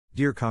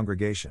Dear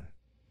congregation,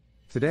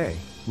 today,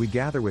 we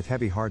gather with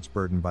heavy hearts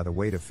burdened by the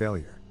weight of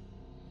failure.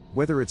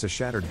 Whether it's a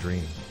shattered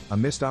dream, a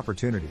missed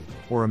opportunity,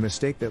 or a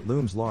mistake that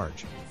looms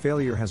large,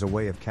 failure has a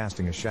way of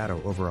casting a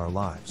shadow over our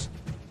lives.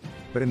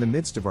 But in the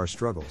midst of our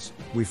struggles,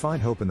 we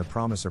find hope in the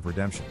promise of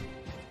redemption.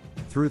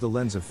 Through the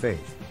lens of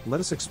faith, let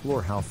us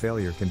explore how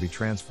failure can be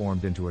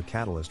transformed into a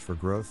catalyst for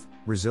growth,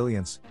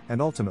 resilience,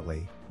 and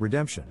ultimately,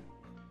 redemption.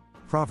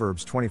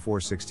 Proverbs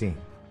 24:16.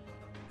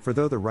 For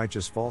though the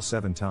righteous fall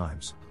 7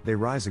 times, they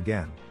rise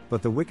again,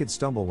 but the wicked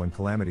stumble when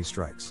calamity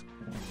strikes.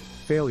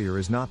 Failure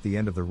is not the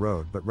end of the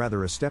road but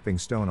rather a stepping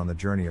stone on the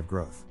journey of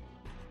growth.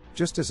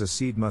 Just as a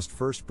seed must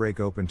first break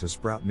open to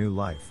sprout new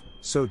life,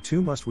 so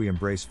too must we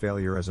embrace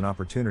failure as an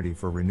opportunity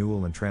for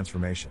renewal and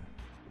transformation.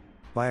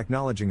 By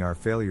acknowledging our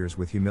failures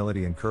with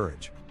humility and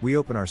courage, we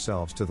open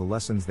ourselves to the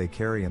lessons they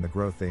carry and the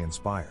growth they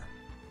inspire.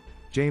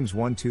 James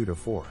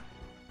 1:2-4.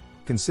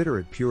 Consider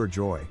it pure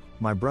joy,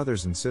 my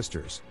brothers and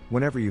sisters,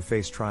 whenever you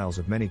face trials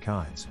of many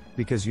kinds,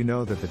 because you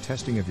know that the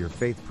testing of your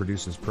faith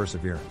produces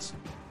perseverance.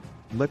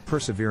 Let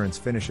perseverance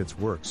finish its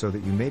work so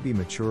that you may be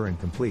mature and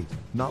complete,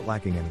 not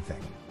lacking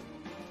anything.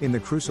 In the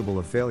crucible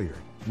of failure,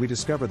 we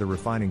discover the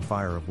refining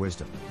fire of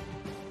wisdom.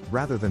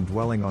 Rather than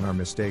dwelling on our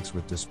mistakes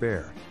with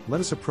despair, let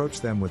us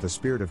approach them with a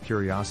spirit of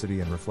curiosity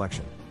and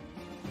reflection.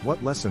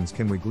 What lessons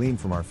can we glean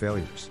from our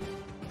failures?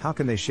 How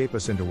can they shape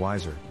us into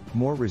wiser,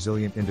 more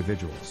resilient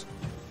individuals?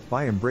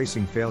 By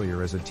embracing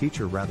failure as a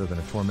teacher rather than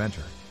a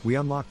tormentor, we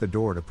unlock the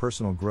door to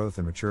personal growth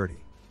and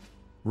maturity.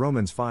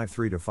 Romans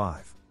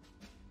 5:3-5.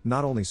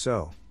 Not only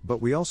so,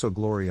 but we also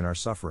glory in our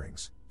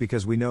sufferings,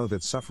 because we know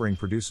that suffering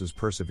produces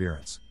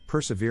perseverance,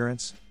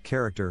 perseverance,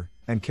 character,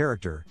 and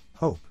character,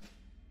 hope.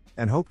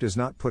 And hope does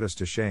not put us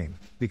to shame,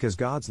 because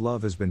God's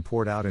love has been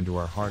poured out into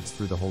our hearts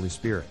through the Holy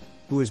Spirit,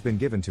 who has been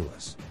given to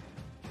us.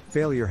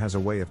 Failure has a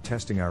way of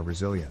testing our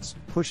resilience,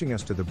 pushing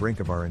us to the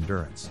brink of our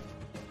endurance.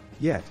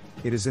 Yet,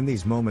 it is in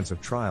these moments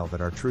of trial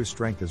that our true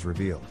strength is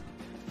revealed.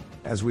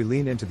 As we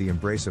lean into the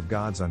embrace of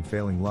God's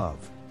unfailing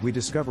love, we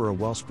discover a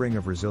wellspring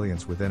of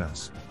resilience within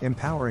us,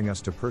 empowering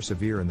us to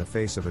persevere in the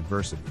face of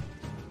adversity.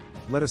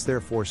 Let us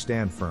therefore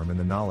stand firm in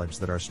the knowledge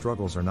that our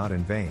struggles are not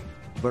in vain,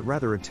 but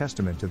rather a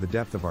testament to the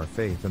depth of our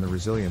faith and the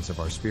resilience of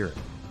our spirit.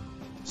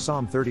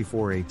 Psalm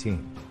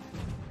 34:18.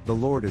 The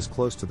Lord is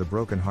close to the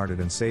brokenhearted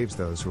and saves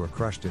those who are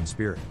crushed in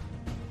spirit.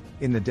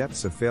 In the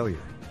depths of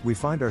failure, we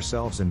find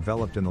ourselves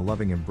enveloped in the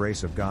loving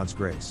embrace of God's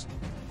grace.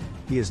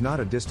 He is not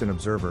a distant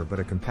observer but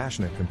a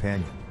compassionate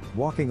companion,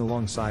 walking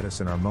alongside us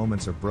in our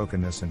moments of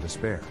brokenness and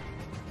despair.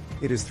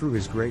 It is through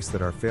His grace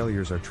that our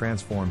failures are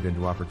transformed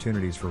into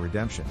opportunities for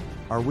redemption,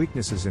 our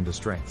weaknesses into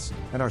strengths,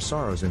 and our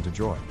sorrows into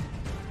joy.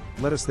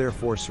 Let us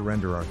therefore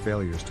surrender our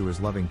failures to His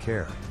loving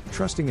care,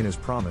 trusting in His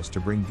promise to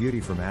bring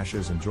beauty from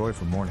ashes and joy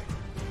from mourning.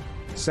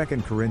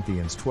 2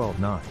 Corinthians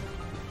 12:9.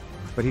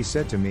 But He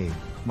said to me,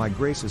 my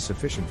grace is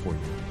sufficient for you,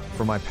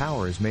 for my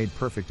power is made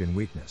perfect in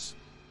weakness.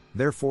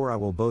 Therefore I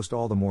will boast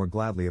all the more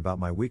gladly about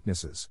my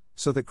weaknesses,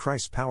 so that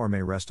Christ's power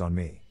may rest on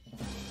me.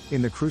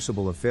 In the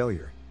crucible of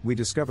failure, we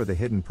discover the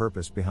hidden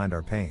purpose behind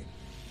our pain.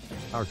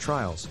 Our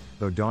trials,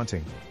 though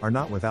daunting, are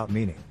not without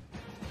meaning.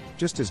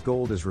 Just as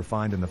gold is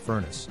refined in the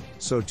furnace,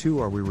 so too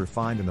are we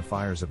refined in the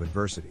fires of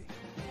adversity.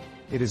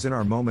 It is in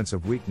our moments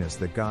of weakness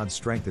that God's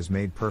strength is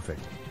made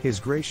perfect, His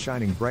grace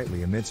shining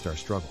brightly amidst our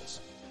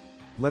struggles.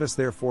 Let us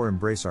therefore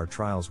embrace our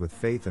trials with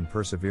faith and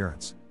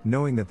perseverance,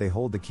 knowing that they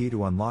hold the key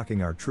to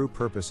unlocking our true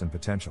purpose and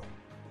potential.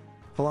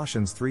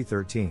 Colossians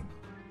 3:13.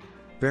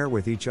 Bear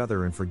with each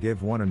other and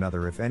forgive one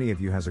another if any of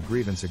you has a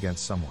grievance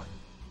against someone.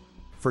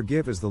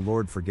 Forgive as the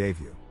Lord forgave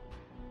you.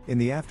 In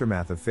the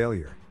aftermath of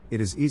failure, it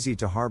is easy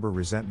to harbor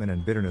resentment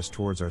and bitterness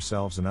towards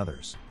ourselves and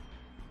others.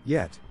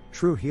 Yet,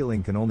 true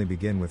healing can only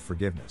begin with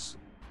forgiveness.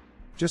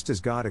 Just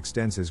as God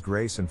extends His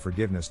grace and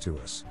forgiveness to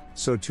us,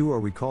 so too are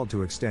we called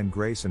to extend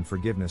grace and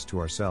forgiveness to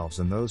ourselves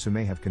and those who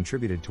may have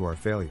contributed to our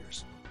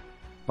failures.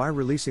 By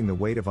releasing the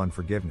weight of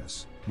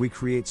unforgiveness, we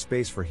create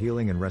space for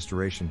healing and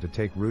restoration to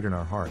take root in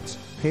our hearts,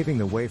 paving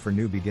the way for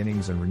new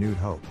beginnings and renewed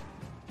hope.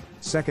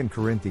 2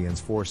 Corinthians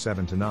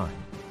 4:7-9.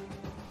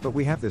 But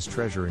we have this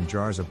treasure in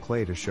jars of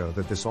clay to show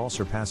that this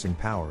all-surpassing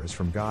power is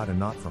from God and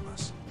not from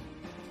us.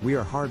 We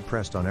are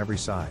hard-pressed on every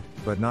side,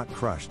 but not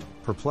crushed,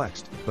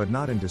 perplexed, but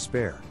not in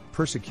despair,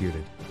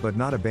 persecuted, but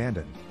not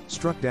abandoned,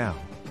 struck down,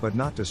 but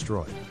not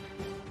destroyed.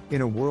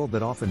 In a world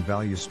that often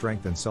values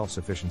strength and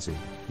self-sufficiency,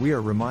 we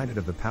are reminded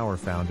of the power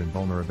found in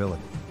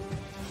vulnerability.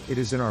 It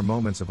is in our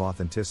moments of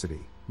authenticity,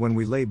 when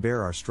we lay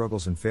bare our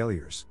struggles and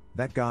failures,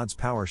 that God's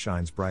power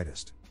shines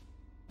brightest.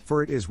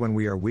 For it is when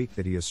we are weak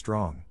that He is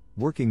strong,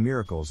 working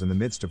miracles in the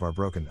midst of our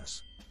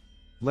brokenness.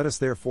 Let us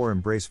therefore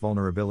embrace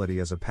vulnerability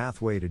as a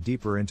pathway to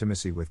deeper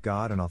intimacy with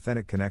God and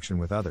authentic connection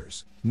with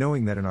others,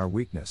 knowing that in our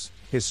weakness,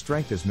 His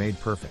strength is made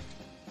perfect.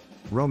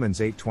 Romans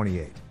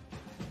 8:28.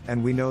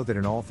 And we know that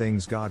in all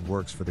things God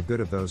works for the good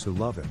of those who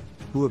love Him,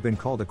 who have been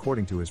called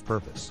according to His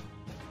purpose.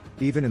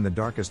 Even in the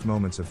darkest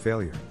moments of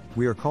failure,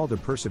 we are called to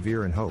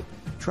persevere in hope,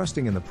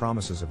 trusting in the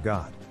promises of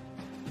God.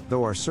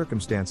 Though our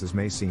circumstances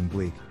may seem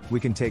bleak, we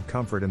can take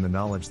comfort in the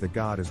knowledge that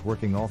God is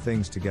working all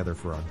things together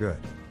for our good.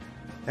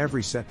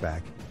 Every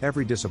setback,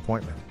 every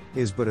disappointment,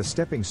 is but a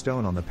stepping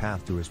stone on the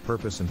path to His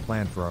purpose and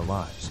plan for our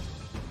lives.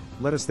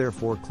 Let us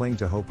therefore cling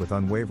to hope with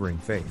unwavering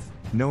faith,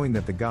 knowing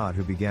that the God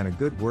who began a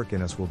good work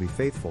in us will be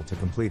faithful to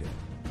complete it.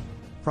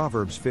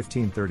 Proverbs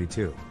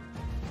 15:32.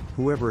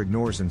 Whoever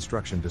ignores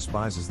instruction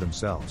despises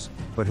themselves,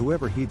 but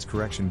whoever heeds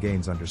correction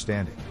gains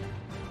understanding.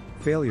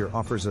 Failure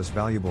offers us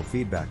valuable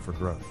feedback for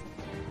growth.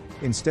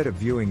 Instead of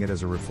viewing it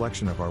as a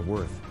reflection of our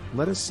worth,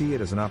 let us see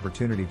it as an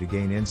opportunity to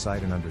gain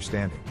insight and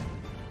understanding.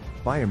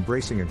 By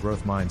embracing a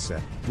growth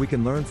mindset, we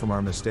can learn from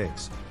our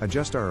mistakes,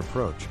 adjust our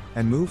approach,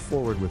 and move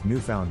forward with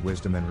newfound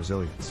wisdom and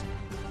resilience.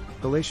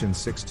 Galatians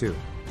 6:2.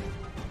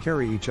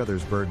 Carry each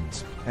other's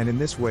burdens, and in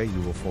this way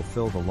you will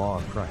fulfill the law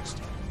of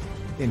Christ.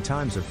 In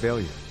times of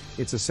failure,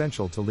 it's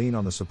essential to lean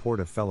on the support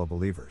of fellow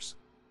believers.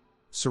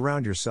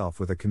 Surround yourself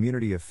with a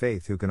community of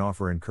faith who can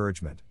offer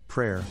encouragement,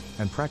 prayer,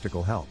 and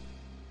practical help.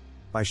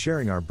 By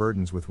sharing our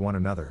burdens with one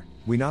another,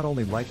 we not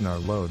only lighten our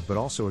load but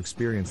also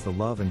experience the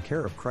love and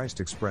care of Christ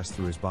expressed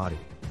through His body,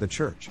 the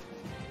Church.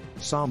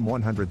 Psalm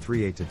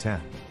 103:8-10.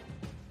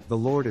 The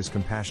Lord is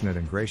compassionate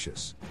and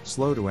gracious,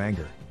 slow to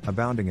anger,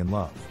 abounding in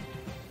love.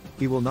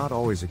 He will not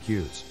always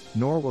accuse,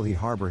 nor will He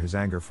harbor His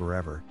anger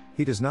forever.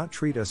 He does not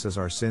treat us as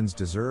our sins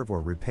deserve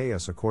or repay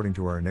us according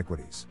to our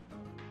iniquities.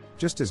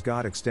 Just as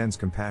God extends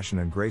compassion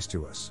and grace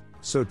to us,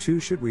 so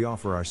too should we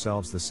offer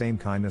ourselves the same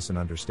kindness and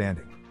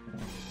understanding.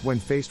 When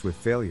faced with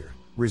failure,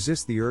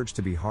 resist the urge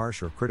to be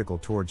harsh or critical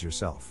towards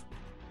yourself.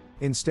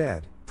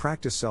 Instead,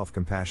 practice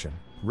self-compassion,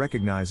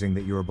 recognizing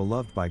that you are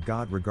beloved by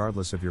God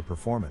regardless of your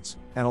performance,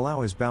 and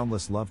allow His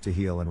boundless love to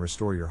heal and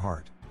restore your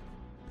heart.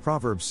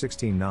 Proverbs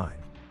 16:9.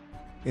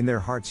 In their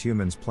hearts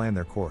humans plan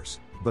their course,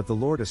 but the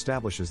Lord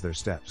establishes their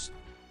steps.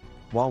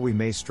 While we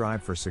may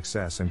strive for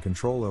success and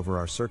control over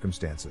our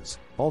circumstances,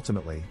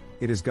 ultimately,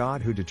 it is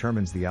God who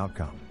determines the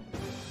outcome.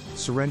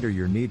 Surrender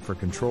your need for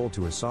control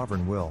to His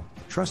sovereign will,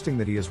 trusting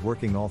that He is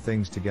working all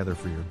things together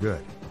for your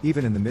good,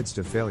 even in the midst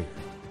of failure.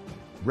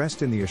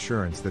 Rest in the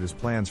assurance that His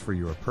plans for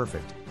you are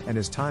perfect, and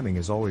His timing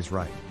is always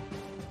right.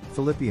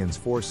 Philippians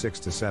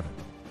 4:6-7.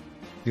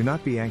 Do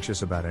not be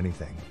anxious about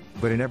anything,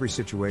 but in every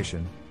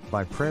situation,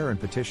 by prayer and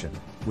petition,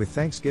 with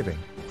thanksgiving,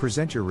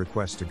 present your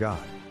requests to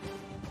God.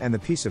 And the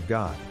peace of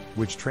God,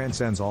 which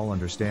transcends all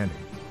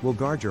understanding, will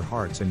guard your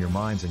hearts and your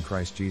minds in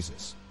Christ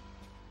Jesus.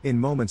 In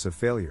moments of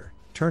failure,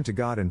 turn to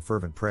God in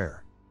fervent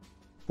prayer.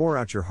 Pour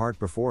out your heart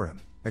before Him,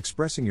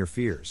 expressing your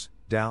fears,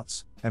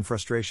 doubts, and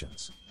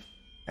frustrations.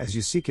 As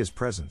you seek His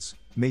presence,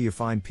 may you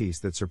find peace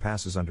that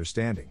surpasses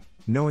understanding,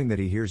 knowing that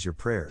He hears your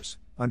prayers,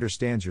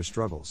 understands your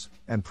struggles,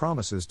 and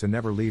promises to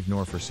never leave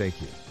nor forsake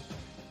you.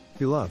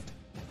 Beloved,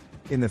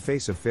 in the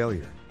face of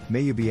failure,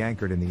 may you be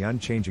anchored in the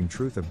unchanging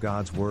truth of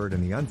God's Word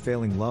and the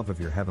unfailing love of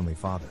your Heavenly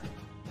Father.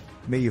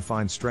 May you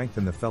find strength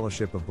in the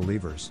fellowship of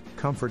believers,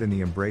 comfort in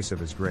the embrace of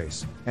His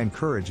grace, and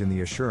courage in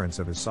the assurance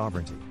of His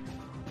sovereignty.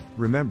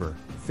 Remember,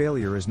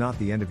 failure is not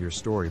the end of your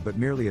story but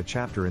merely a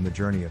chapter in the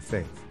journey of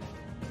faith.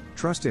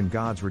 Trust in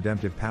God's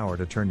redemptive power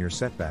to turn your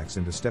setbacks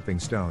into stepping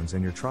stones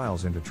and your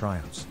trials into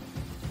triumphs.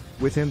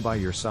 With Him by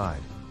your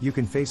side, you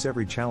can face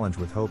every challenge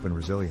with hope and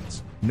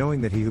resilience,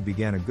 knowing that He who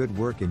began a good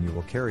work in you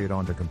will carry it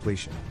on to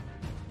completion.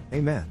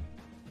 Amen.